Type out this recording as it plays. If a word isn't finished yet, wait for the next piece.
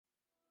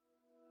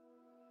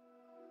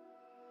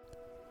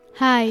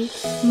Hi,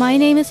 my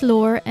name is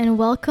Laure and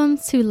welcome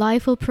to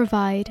Life Will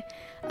Provide,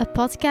 a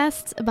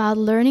podcast about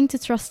learning to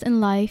trust in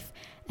life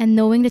and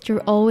knowing that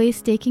you're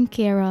always taken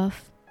care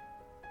of.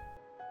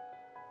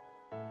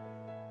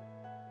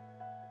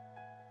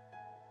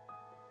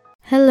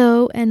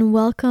 Hello and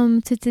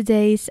welcome to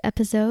today's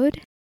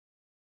episode.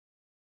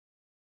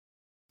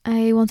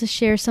 I want to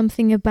share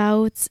something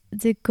about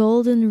the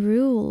golden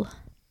rule.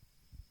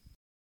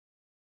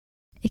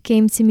 It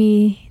came to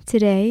me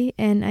today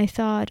and I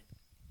thought,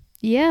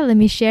 let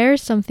me share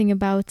something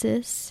about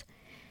this.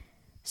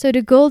 So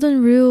the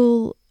golden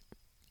rule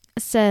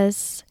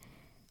says,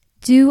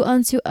 do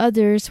unto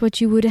others what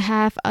you would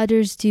have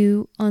others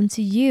do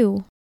unto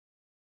you.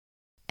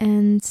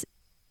 And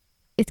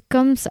it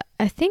comes,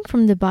 I think,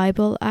 from the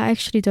Bible. I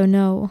actually don't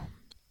know.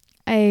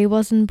 I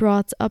wasn't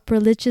brought up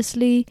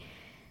religiously.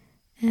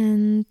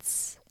 And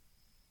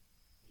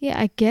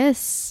I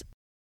guess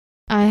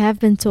I have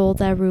been told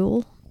that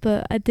rule,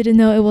 but I didn't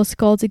know it was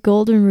called the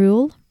golden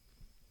rule.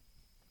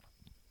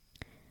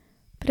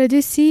 But I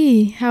do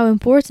see how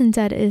important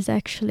that is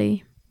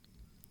actually.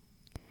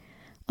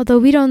 Although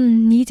we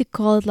don't need to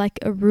call it like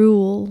a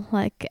rule,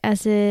 like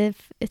as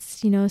if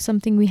it's,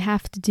 something we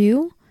have to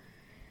do.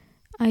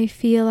 I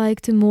feel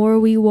like the more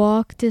we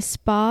walk this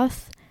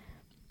path,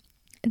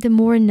 the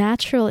more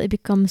natural it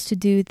becomes to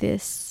do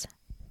this.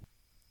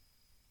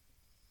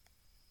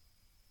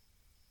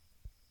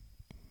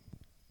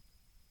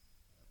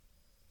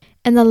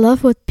 And I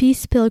love what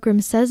Peace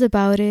Pilgrim says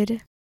about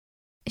it.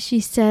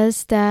 She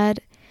says that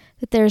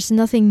there's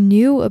nothing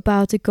new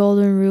about the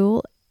golden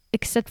rule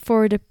except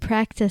for the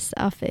practice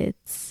of it.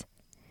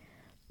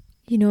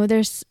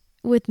 There's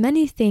with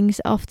many things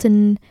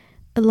often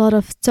a lot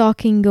of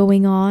talking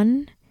going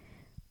on,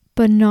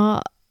 but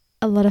not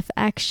a lot of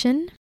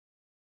action.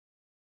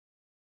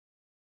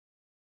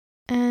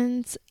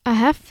 And I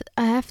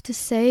have to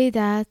say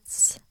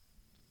that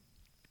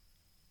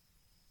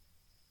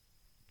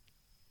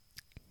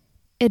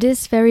it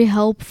is very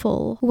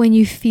helpful when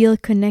you feel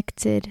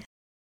connected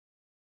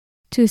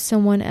to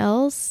someone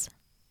else,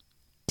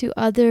 to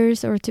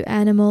others, or to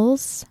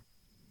animals.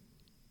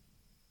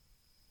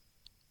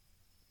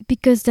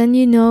 Because then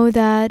you know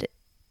that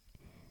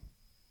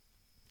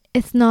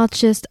it's not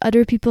just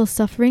other people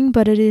suffering,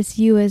 but it is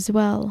you as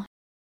well.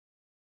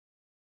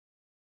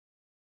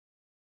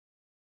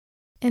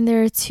 And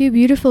there are two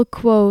beautiful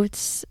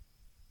quotes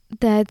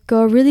that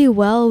go really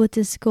well with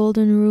this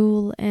golden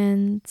rule,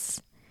 and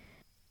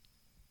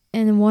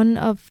one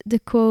of the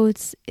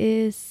quotes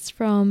is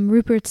from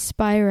Rupert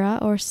Spira.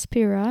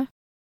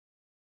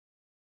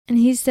 And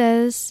he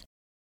says,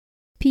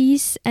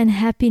 "Peace and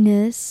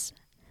happiness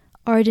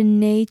are the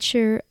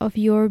nature of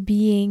your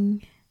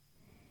being,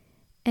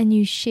 and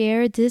you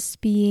share this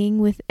being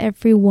with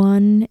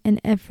everyone and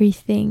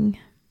everything."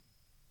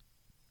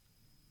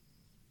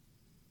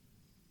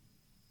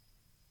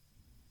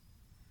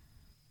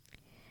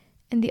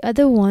 And the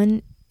other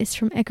one is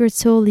from Eckhart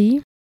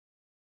Tolle.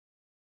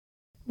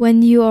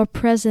 "When you are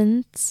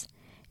present,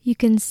 you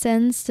can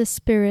sense the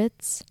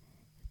spirit,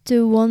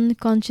 the one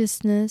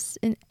consciousness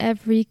in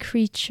every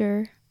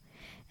creature,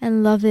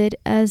 and love it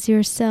as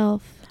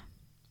yourself."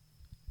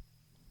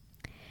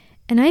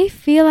 And I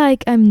feel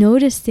like I'm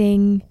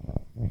noticing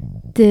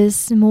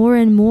this more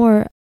and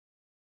more.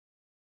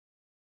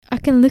 I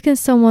can look in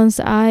someone's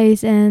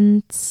eyes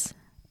and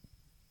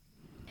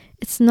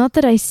it's not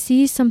that I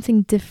see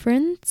something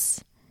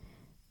different,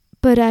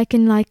 but I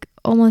can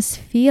almost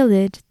feel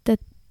it, that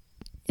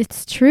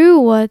it's true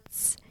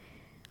what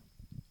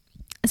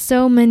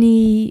so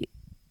many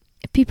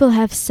people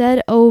have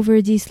said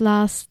over these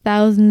last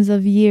thousands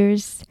of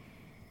years,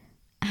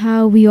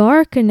 how we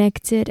are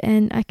connected,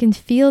 and I can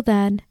feel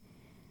that.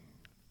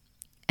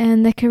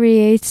 And that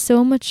creates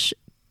so much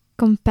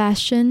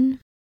compassion,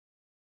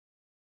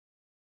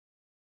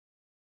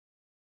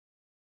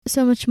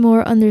 so much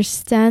more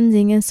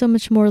understanding, and so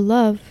much more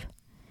love.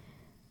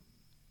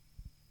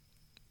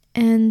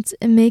 And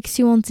it makes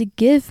you want to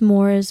give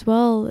more as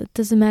well. It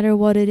doesn't matter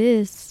what it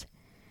is.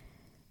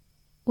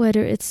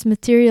 Whether it's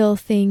material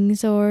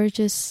things or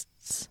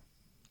just,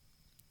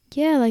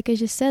 like I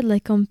just said,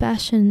 like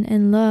compassion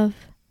and love.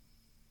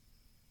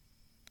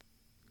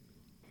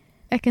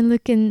 I can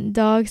look in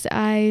dogs'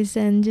 eyes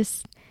and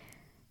just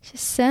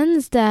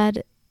sense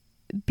that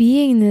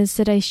beingness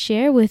that I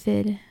share with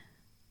it.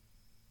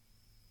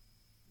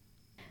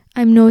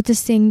 I'm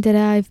noticing that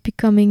I'm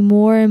becoming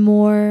more and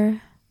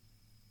more,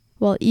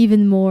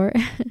 even more,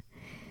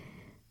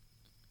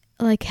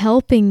 like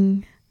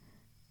helping,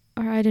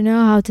 or I don't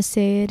know how to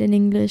say it in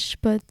English,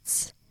 but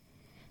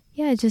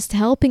just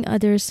helping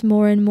others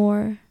more and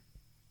more.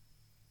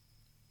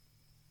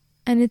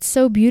 And it's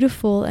so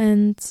beautiful,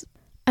 and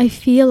I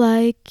feel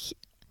like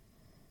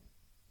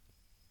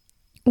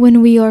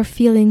when we are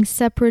feeling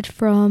separate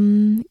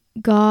from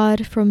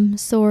God, from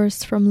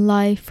Source, from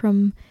life,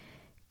 from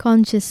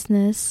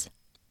consciousness,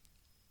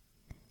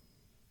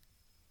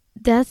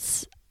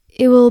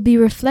 it will be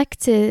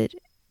reflected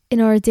in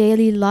our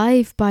daily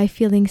life by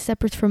feeling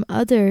separate from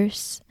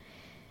others.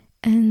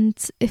 And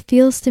it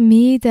feels to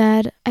me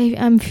that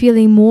I'm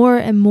feeling more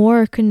and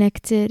more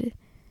connected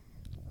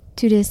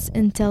to this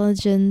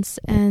intelligence,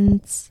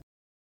 and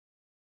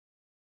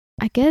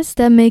I guess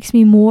that makes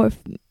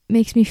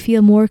me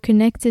feel more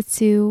connected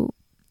to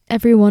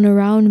everyone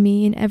around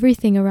me and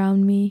everything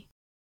around me.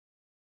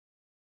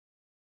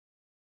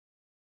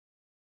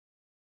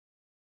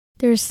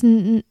 There's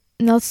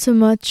not so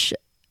much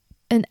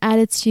an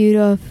attitude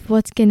of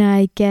what can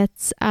I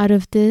get out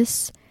of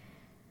this,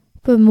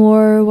 but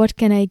more what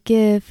can I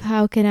give,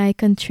 how can I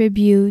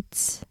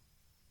contribute,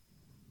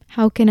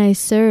 how can I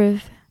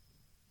serve.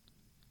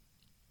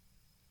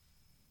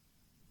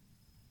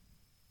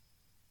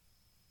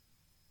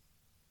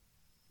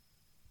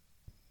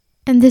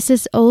 And this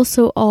is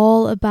also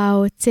all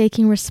about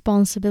taking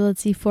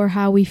responsibility for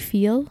how we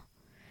feel,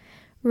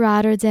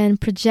 rather than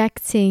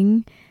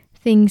projecting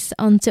things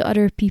onto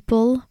other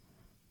people,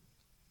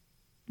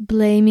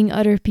 blaming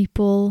other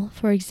people,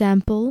 for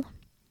example,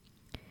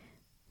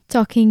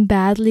 talking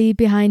badly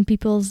behind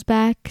people's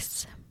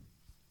backs.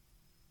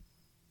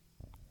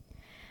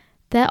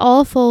 That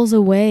all falls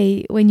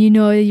away when you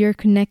know you're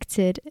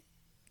connected,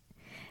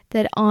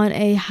 that on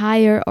a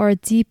higher or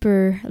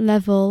deeper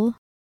level,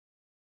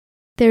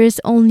 there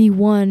is only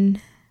one.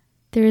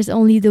 There is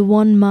only the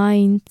one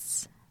mind.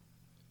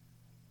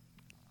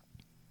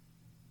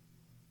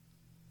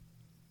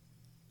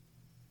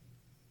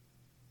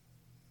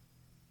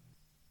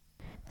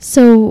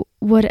 So,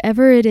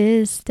 whatever it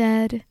is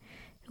that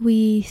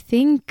we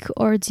think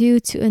or do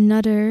to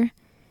another,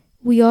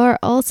 we are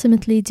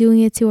ultimately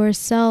doing it to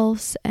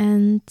ourselves.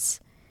 And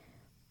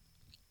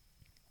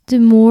the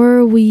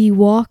more we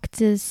walk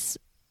this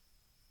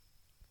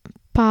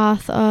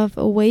path of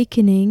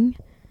awakening,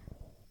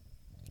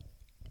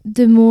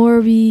 the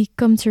more we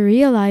come to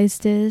realize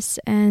this,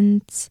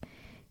 and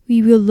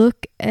we will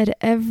look at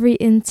every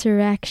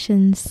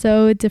interaction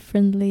so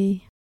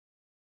differently.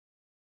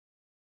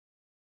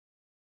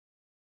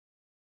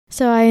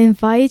 So I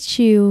invite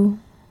you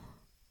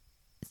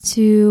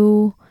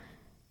to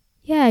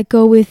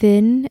go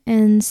within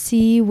and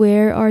see,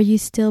 where are you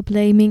still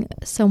blaming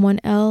someone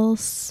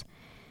else?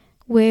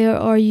 Where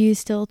are you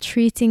still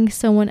treating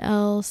someone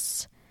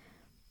else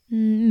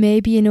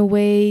maybe in a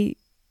way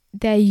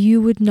that you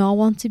would not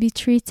want to be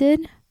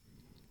treated?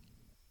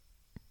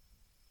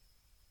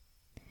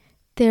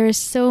 There is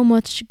so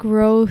much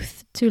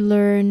growth to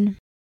learn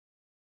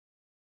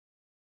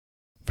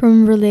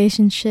from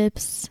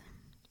relationships.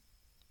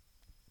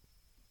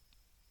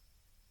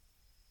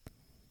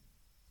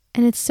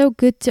 And it's so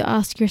good to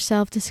ask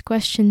yourself this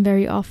question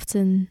very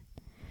often.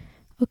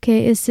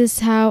 Okay, is this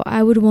how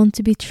I would want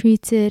to be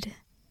treated?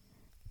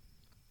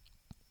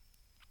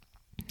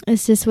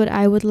 Is this what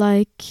I would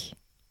like?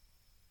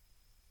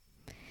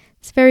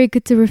 It's very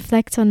good to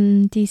reflect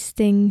on these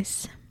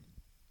things.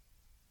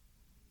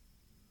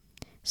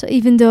 So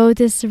even though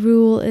this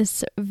rule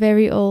is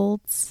very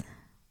old,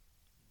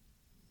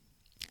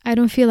 I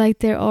don't feel like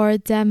there are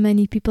that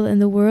many people in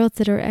the world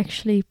that are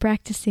actually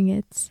practicing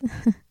it.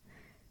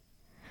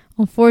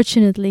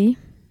 Unfortunately.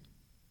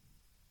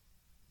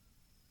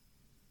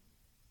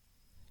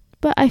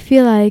 But I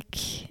feel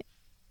like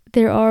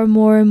there are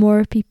more and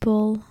more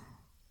people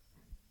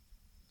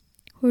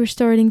who are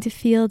starting to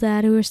feel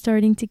that, who are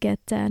starting to get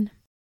that.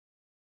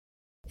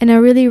 And I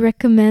really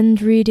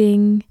recommend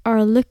reading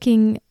or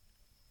looking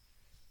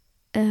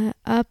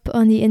up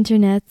on the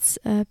internet,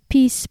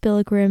 Peace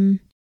Pilgrim.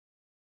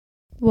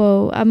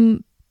 Whoa,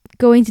 I'm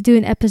going to do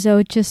an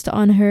episode just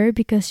on her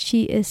because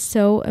she is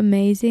so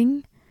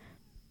amazing.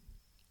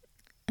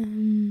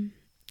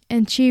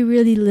 And she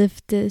really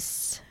lived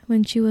this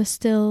when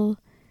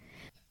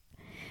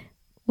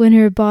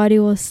her body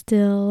was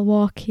still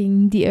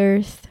walking the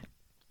earth.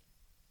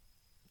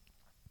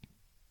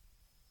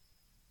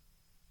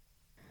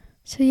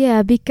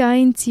 So be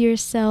kind to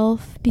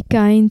yourself, be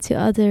kind to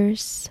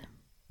others.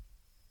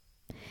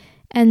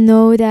 And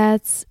know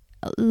that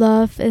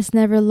love is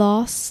never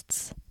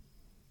lost.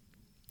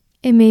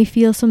 It may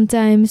feel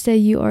sometimes that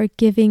you are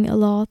giving a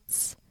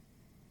lot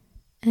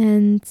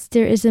and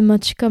there isn't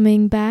much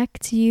coming back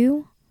to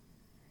you.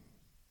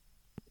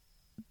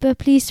 But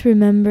please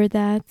remember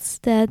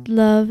that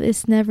love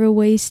is never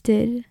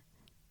wasted.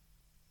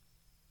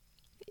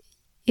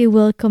 It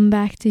will come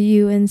back to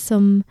you in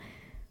some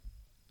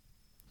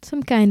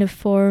kind of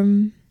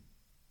form.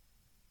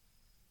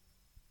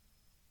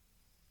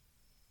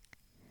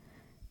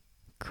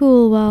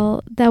 Cool,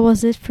 well, that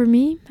was it for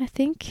me, I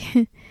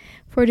think.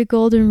 For the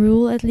golden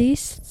rule, at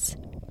least.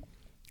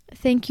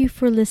 Thank you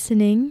for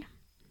listening.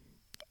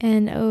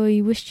 And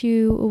I wish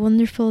you a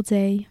wonderful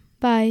day.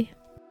 Bye.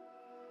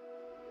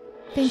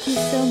 Thank you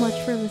so much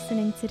for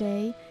listening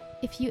today.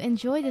 If you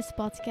enjoy this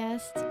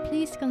podcast,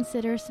 please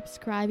consider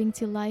subscribing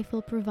to Life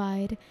Will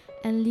Provide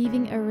and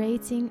leaving a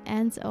rating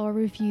and/or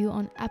review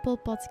on Apple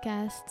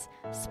Podcasts,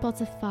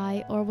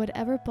 Spotify, or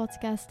whatever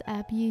podcast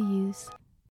app you use.